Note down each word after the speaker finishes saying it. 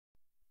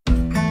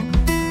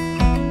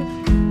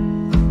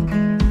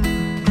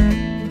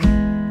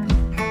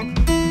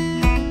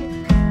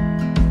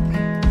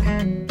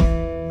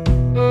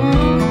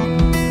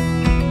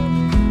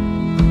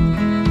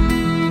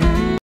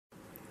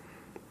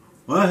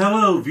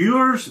Hello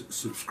viewers,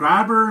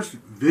 subscribers,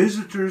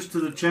 visitors to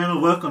the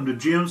channel. Welcome to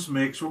Jim's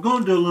Mix. We're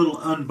going to do a little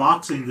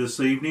unboxing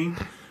this evening,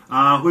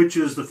 which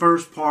is the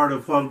first part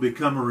of what will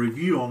become a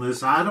review on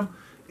this item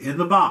in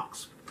the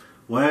box.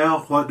 Well,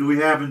 what do we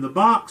have in the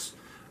box?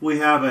 We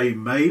have a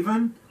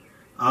Maven.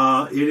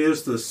 It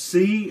is the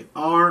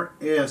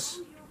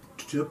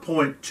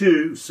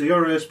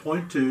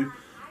CRS.2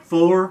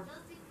 4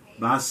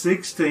 by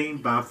 16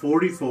 by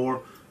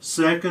 44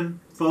 second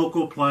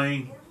focal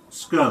plane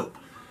scope.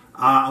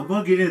 I'm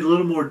going to get into a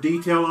little more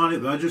detail on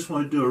it, but I just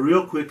want to do a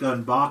real quick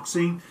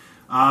unboxing.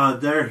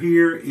 They're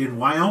here in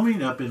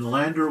Wyoming, up in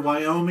Lander,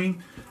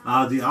 Wyoming.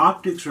 The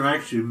optics are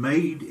actually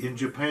made in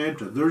Japan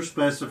to their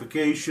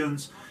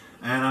specifications,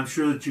 and I'm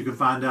sure that you can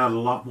find out a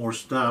lot more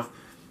stuff.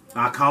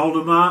 I called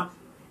them up,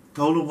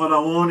 told them what I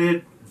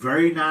wanted.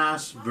 Very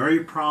nice,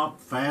 very prompt,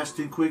 fast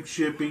and quick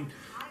shipping.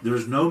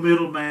 There's no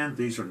middleman.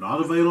 These are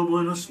not available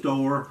in a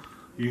store.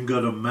 You can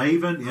go to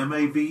Maven,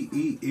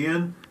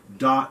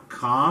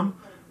 MAVEN.com,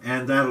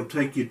 and that'll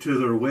take you to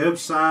their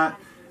website.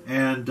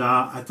 And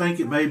I think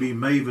it may be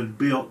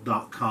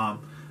MavenBuilt.com.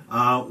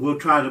 We'll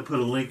try to put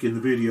a link in the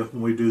video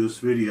when we do this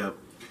video.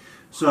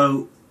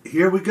 So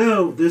here we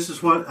go. This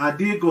is what I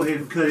did. Go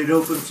ahead and cut it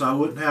open so I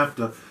wouldn't have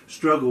to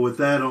struggle with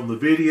that on the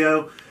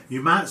video.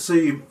 You might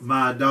see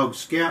my dog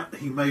Scout.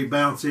 He may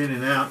bounce in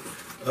and out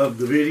of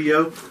the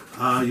video.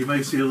 You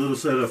may see a little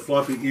set of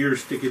floppy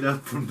ears sticking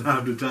up from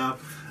time to time.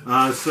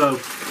 So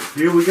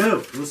here we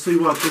go. Let's see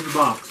what's in the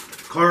box.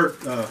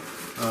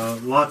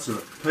 Lots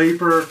of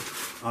paper.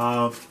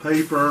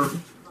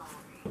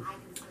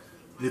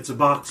 It's a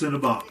box in a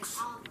box.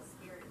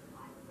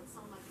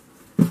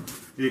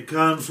 It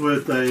comes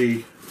with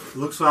a,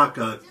 looks like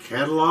a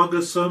catalog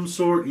of some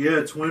sort. Yeah,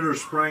 it's winter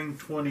spring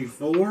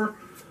 24.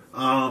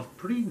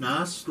 Pretty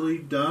nicely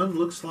done,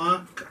 looks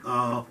like.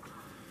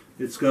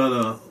 It's got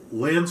a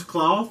lens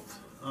cloth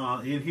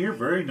in here,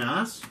 very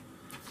nice.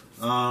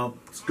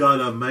 It's got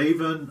a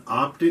Maven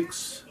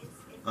Optics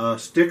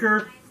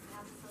sticker,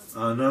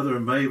 another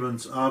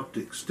Maven's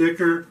Optics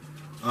sticker,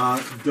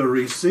 the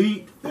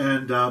receipt,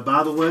 and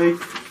by the way,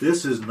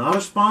 this is not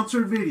a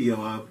sponsored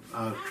video.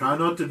 I try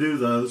not to do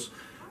those,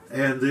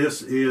 and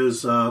this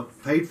is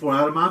paid for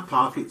out of my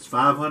pocket. It's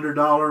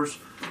 $500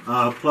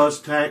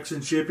 plus tax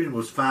and shipping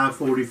was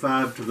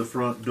 $545 to the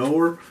front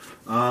door,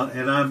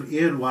 and I'm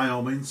in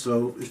Wyoming,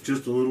 so it's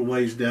just a little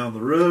ways down the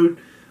road,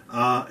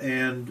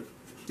 and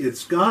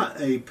it's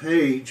got a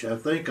page, I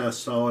think I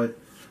saw it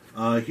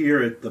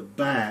here at the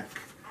back,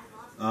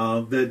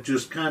 that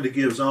just kind of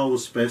gives all the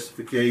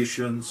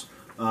specifications.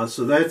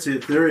 So that's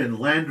it. They're in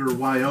Lander,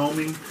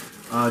 Wyoming,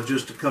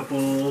 just a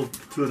couple,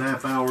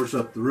 2.5 hours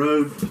up the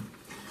road.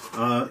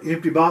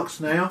 Empty box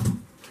now.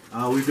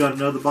 We've got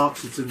another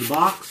box that's in the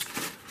box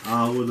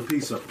with a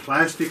piece of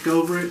plastic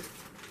over it.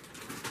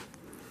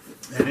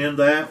 And in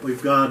that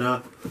we've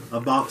got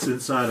a box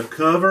inside a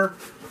cover.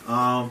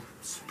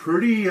 It's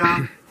pretty...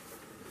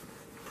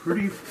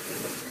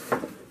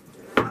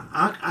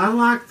 I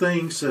like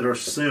things that are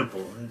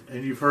simple,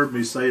 and you've heard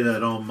me say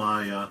that on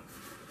my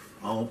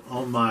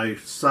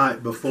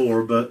site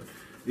before. But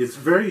it's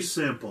very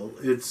simple.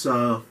 It's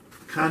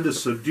kind of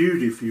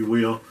subdued, if you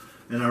will,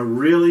 and I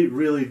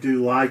really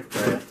do like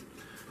that.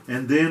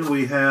 And then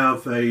we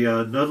have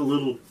another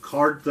little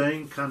card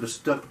thing, kind of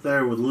stuck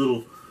there with a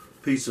little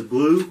piece of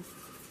glue,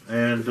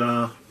 and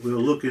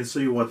we'll look and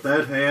see what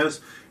that has.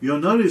 You'll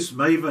notice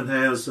Maven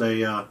has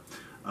a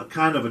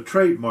kind of a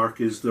trademark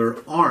is their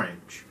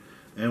orange,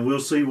 and we'll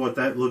see what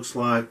that looks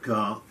like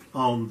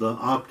on the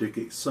optic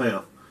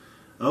itself.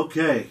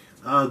 Okay,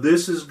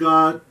 this has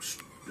got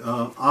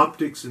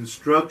optics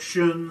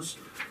instructions.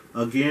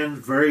 Again,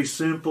 very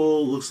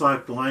simple. Looks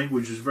like the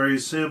language is very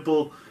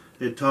simple.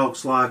 It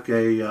talks like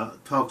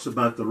talks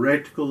about the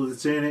reticle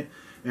that's in it,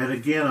 and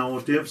again, I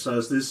want to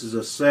emphasize this is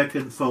a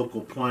second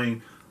focal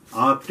plane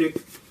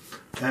optic,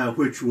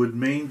 which would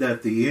mean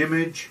that the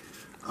image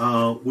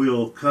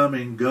will come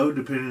and go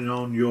depending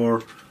on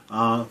your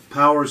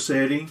power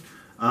setting,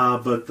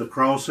 but the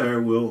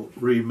crosshair will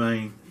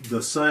remain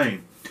the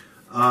same.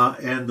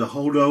 And the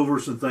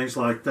holdovers and things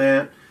like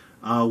that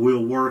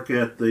will work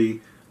at the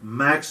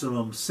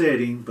maximum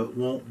setting, but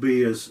won't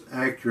be as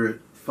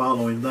accurate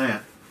following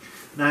that.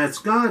 Now it's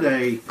got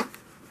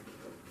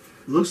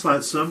looks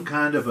like some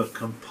kind of a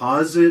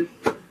composite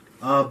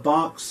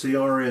box,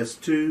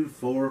 CRS.2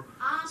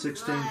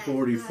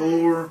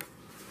 1644.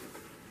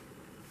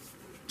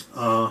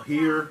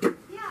 Here,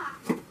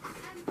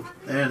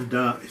 and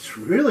it's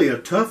really a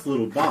tough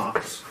little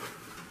box.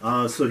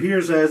 So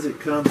here's as it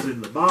comes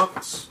in the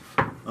box.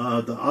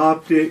 The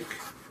optic,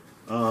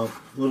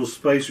 little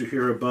spacer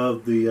here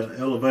above the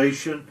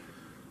elevation.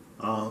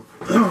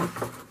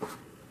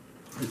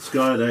 It's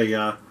got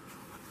a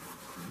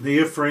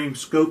neoprene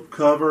scope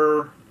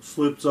cover,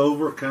 slips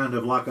over, kind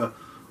of like a,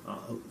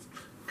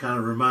 kind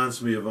of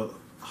reminds me of a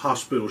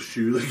hospital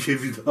shoe they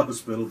give you at the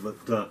hospital,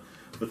 but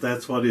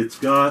that's what it's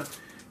got.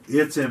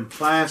 It's in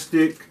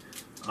plastic,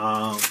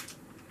 little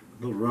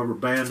rubber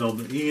band on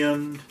the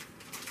end,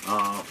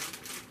 and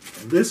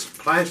this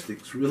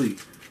plastic's really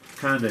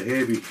kind of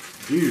heavy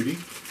duty.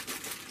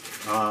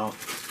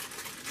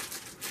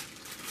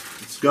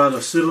 It's got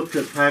a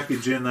silicate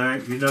package in there.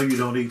 You know you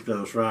don't eat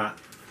those, right?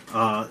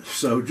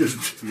 So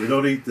just, you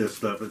don't eat this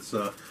stuff. It's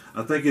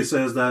I think it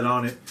says that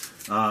on it,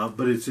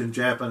 but it's in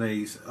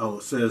Japanese. Oh,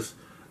 it says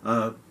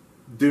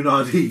do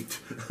not eat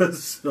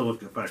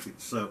silica package.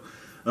 So,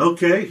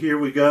 okay, here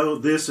we go.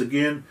 This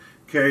again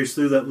carries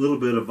through that little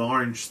bit of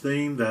orange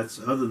theme. That's,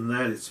 other than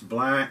that, it's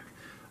black.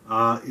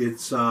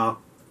 It's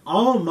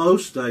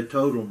almost a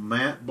total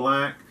matte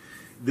black.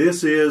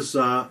 This is,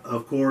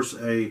 of course,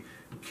 a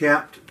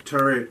capped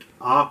turret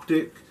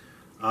optic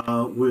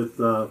with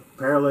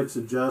parallax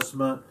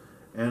adjustment,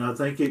 and I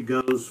think it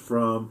goes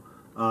from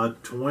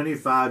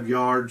 25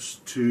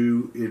 yards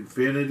to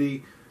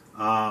infinity.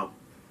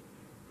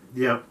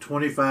 Yeah,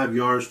 25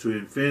 yards to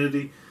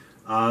infinity.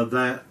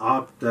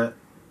 That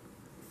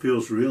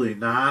feels really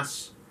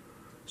nice,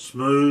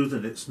 smooth,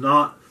 and it's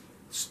not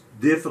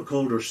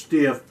difficult or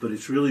stiff, but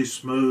it's really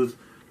smooth.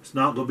 It's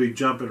not going to be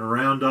jumping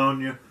around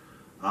on you.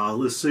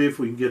 Let's see if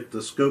we can get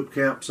the scope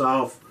caps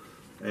off,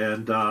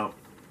 and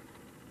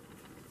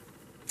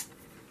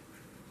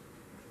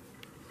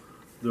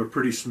they're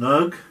pretty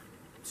snug.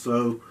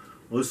 So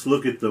let's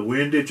look at the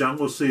windage. I'm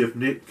going to see if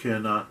Nick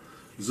can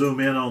zoom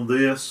in on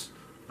this.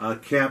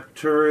 Cap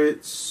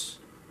turrets,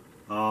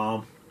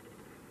 they're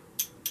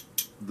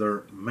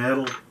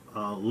metal,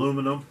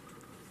 aluminum.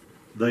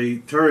 The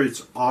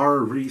turrets are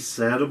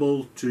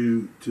resettable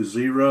to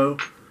 0.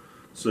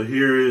 So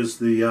here is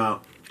the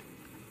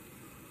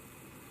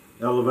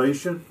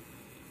elevation.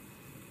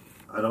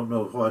 I don't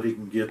know what he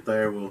can get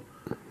there. We'll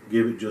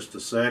give it just a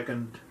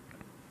second.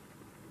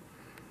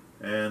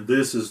 And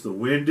this is the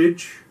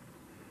windage.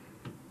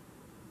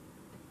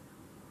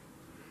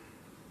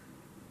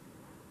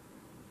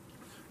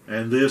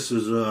 And this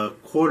is a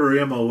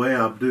quarter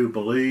MOA, I do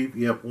believe.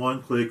 Yep,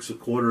 one click's a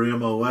quarter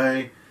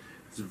MOA.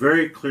 It's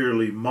very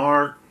clearly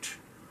marked.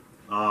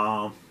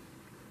 So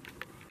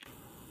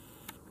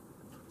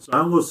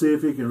I'm going to see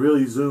if he can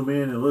really zoom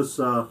in, and let's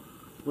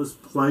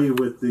play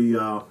with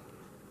the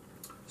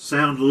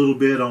sound a little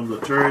bit on the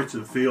turrets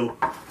and feel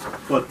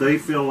what they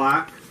feel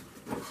like.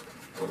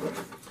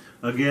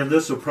 Again,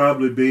 this will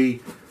probably be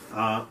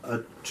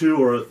a 2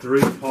 or a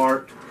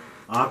 3-part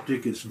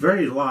optic. It's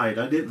very light.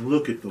 I didn't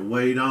look at the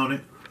weight on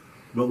it,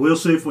 but we'll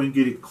see if we can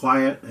get it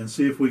quiet and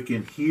see if we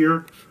can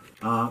hear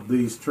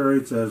these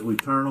turrets as we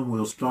turn them.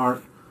 We'll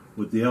start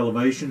with the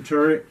elevation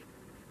turret.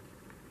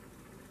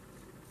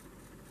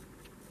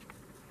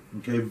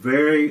 Okay,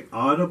 very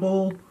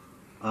audible,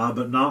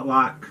 but not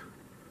like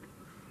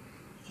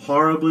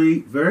horribly.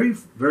 Very,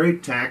 very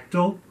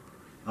tactile,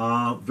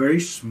 very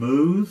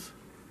smooth.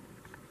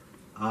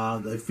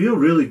 They feel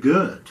really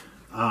good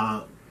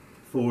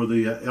for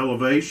the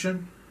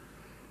elevation.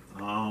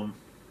 I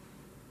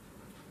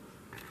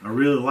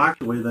really like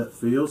the way that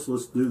feels.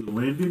 Let's do the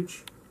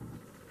windage.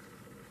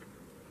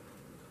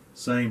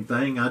 Same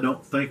thing. I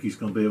don't think he's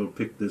going to be able to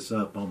pick this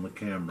up on the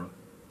camera,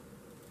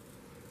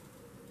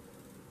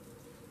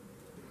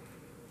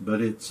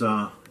 but it's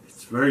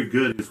very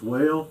good as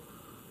well.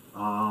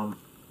 I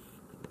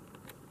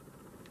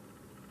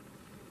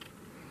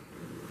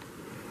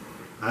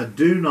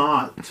do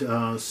not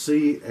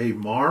see a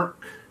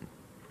mark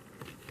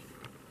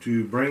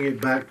to bring it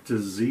back to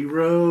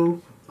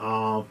 0,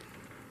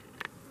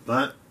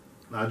 but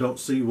I don't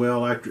see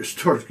well after it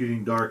starts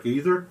getting dark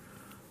either.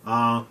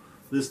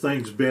 This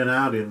thing's been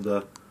out in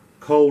the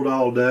cold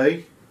all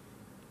day.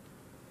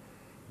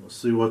 Let's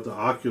see what the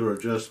ocular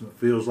adjustment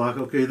feels like.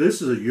 Okay, this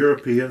is a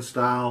European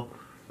style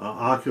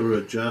ocular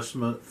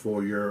adjustment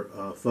for your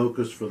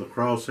focus for the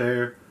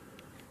crosshair.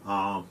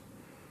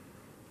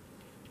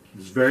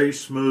 It's very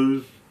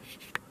smooth.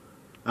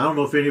 I don't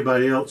know if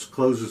anybody else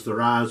closes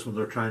their eyes when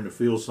they're trying to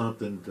feel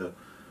something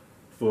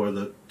for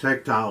the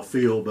tactile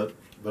feel, but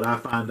I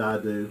find I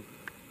do.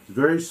 It's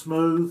very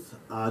smooth.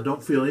 I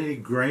don't feel any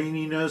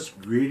graininess,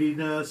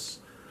 grittiness,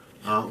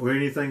 or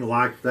anything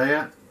like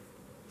that.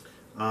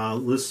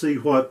 Let's see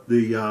what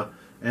the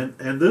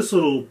and this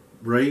little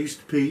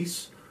raised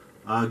piece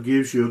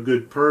gives you a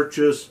good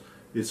purchase.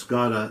 It's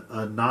got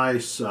a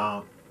nice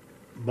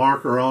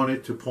marker on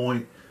it to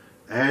point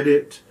at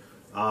it.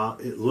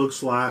 It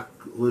looks like,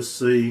 let's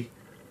see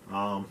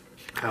how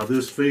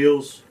this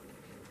feels.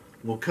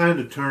 We'll kind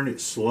of turn it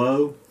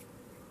slow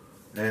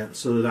and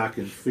so that I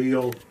can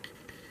feel.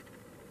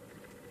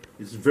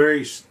 It's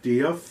very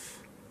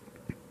stiff.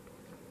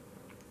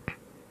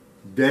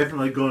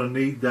 Definitely going to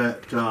need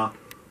that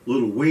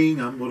little wing,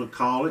 I'm going to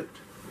call it.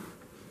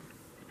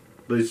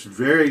 But it's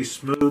very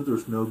smooth.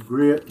 There's no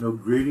grit, no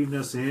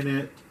grittiness in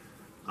it.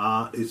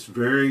 It's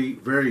very,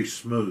 very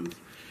smooth.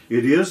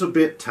 It is a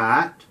bit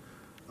tight.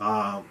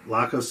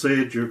 Like I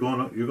said, you're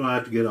gonna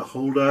have to get a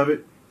hold of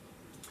it.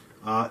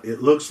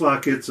 It looks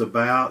like it's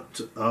about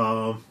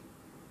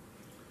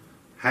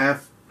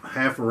half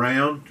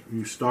around.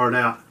 You start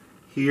out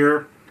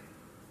here,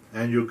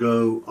 and you'll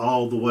go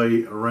all the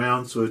way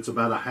around. So it's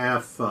about a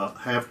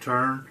half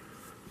turn.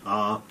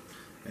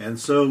 And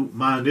so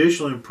my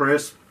initial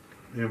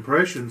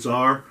impressions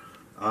are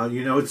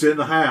You know, it's in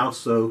the house,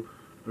 so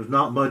there's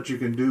not much you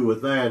can do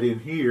with that in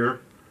here.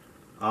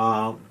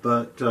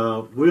 But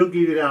we'll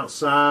get it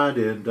outside,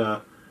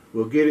 and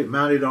we'll get it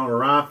mounted on a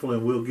rifle,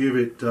 and we'll give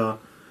it a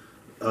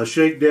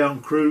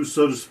shakedown cruise,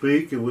 so to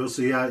speak, and we'll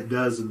see how it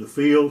does in the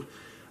field.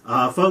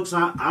 Folks,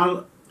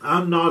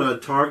 I'm not a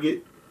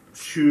target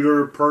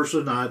shooter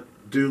person. I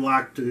do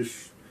like to...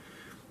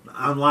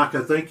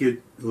 I think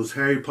it was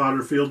Harry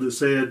Potterfield that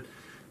said,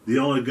 the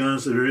only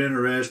guns that are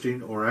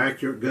interesting are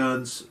accurate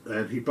guns,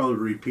 and he probably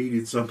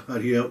repeated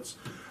somebody else.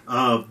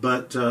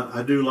 But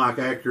I do like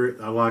accurate.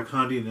 I like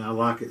hunting, and I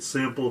like it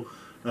simple.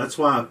 That's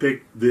why I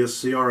picked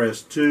this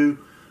CRS2.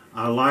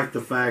 I like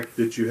the fact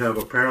that you have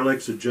a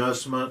parallax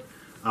adjustment.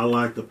 I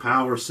like the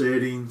power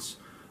settings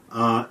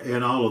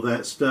and all of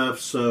that stuff.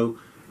 So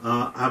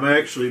I'm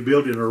actually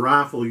building a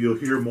rifle you'll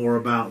hear more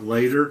about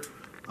later,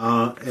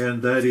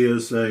 and that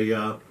is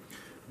a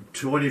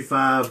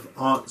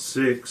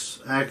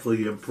 25-06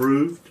 actually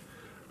improved.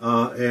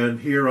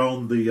 And here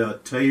on the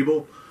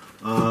table,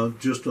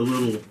 just a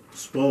little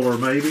spoiler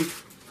maybe,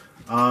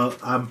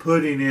 I'm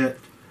putting it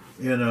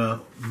in a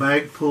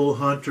Magpul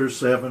Hunter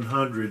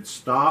 700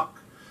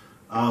 stock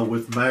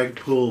with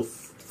Magpul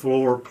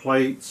floor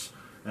plates,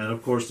 and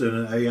of course in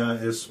an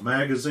AIS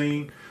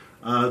magazine.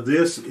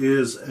 This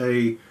is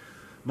a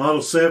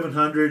Model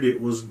 700. It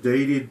was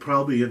dated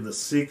probably in the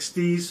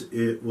 60s.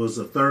 It was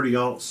a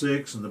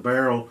 30-06, and the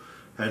barrel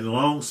had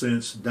long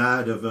since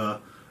died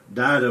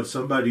of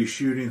somebody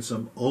shooting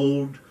some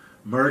old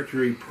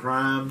mercury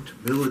primed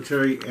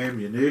military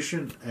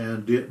ammunition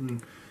and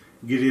didn't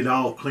get it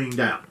all cleaned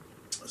out.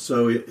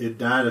 So it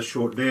died a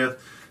short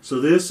death. So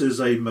this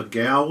is a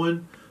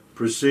McGowan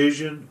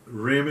Precision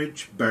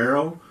Rimage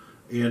barrel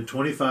in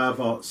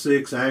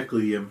 25-06,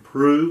 actually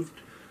improved.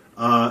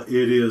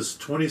 It is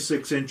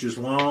 26 inches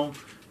long.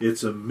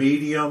 It's a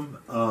medium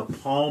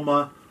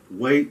Palma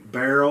weight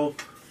barrel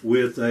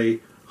with a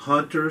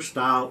hunter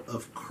style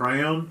of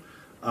crown.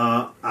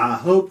 I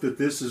hope that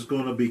this is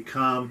going to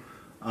become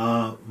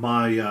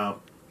my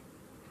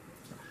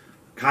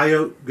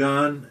coyote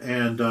gun,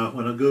 and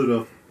when I go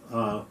to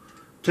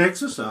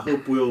Texas, I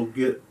hope we'll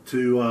get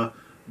to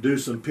do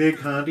some pig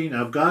hunting.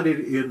 I've got it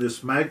in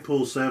this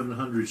Magpul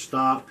 700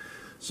 stock,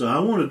 so I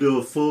want to do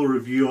a full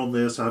review on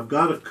this. I've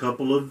got a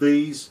couple of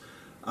these,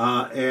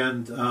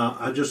 and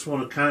I just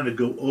want to kind of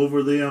go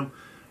over them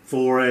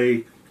for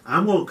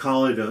I'm going to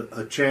call it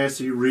a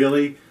chassis,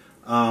 really.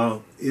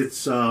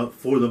 It's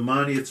for the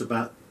money, it's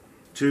about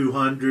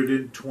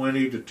 $220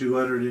 to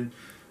 $260,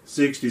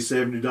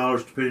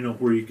 $70, depending on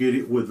where you get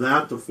it.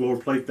 Without the floor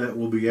plate, that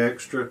will be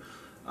extra.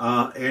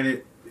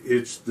 And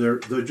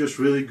they're just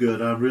really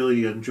good. I'm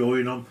really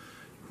enjoying them,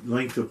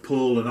 length of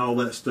pull and all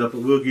that stuff.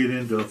 But we'll get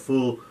into a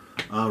full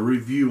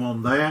review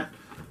on that.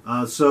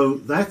 So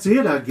that's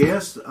it, I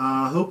guess.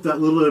 I hope that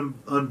little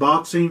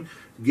unboxing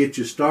gets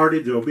you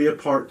started. There'll be a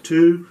part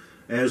 2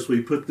 as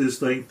we put this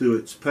thing through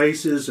its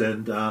paces,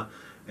 and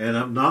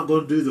I'm not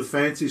going to do the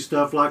fancy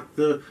stuff like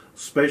the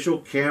special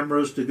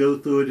cameras to go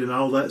through it and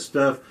all that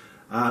stuff.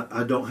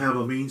 I don't have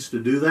a means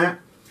to do that,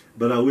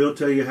 but I will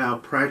tell you how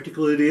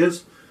practical it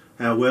is,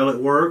 how well it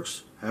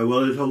works, how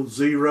well it holds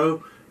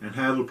zero, and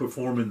how it'll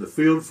perform in the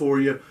field for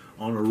you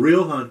on a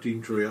real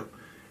hunting trip.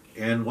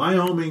 And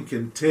Wyoming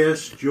can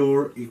test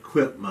your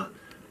equipment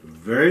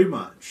very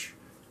much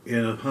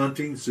in a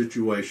hunting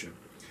situation.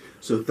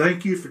 So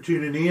thank you for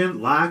tuning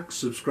in. Like,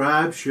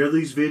 subscribe, share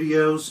these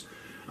videos.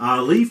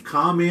 Leave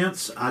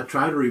comments. I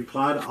try to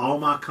reply to all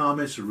my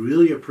comments.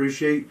 Really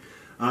appreciate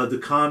the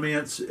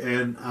comments,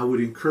 and I would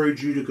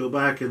encourage you to go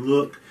back and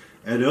look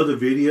at other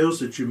videos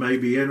that you may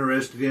be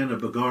interested in, a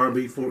Bergara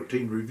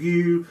B14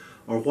 review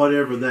or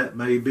whatever that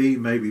may be,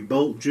 maybe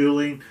bolt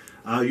jeweling.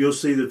 You'll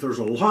see that there's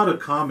a lot of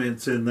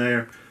comments in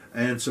there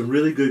and some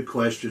really good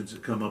questions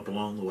that come up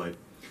along the way.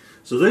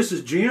 So this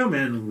is Jim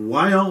in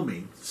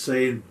Wyoming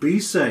saying be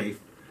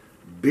safe,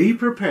 be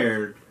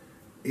prepared,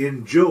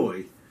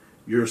 enjoy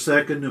your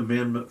Second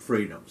Amendment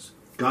freedoms.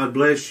 God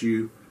bless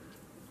you.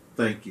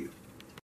 Thank you.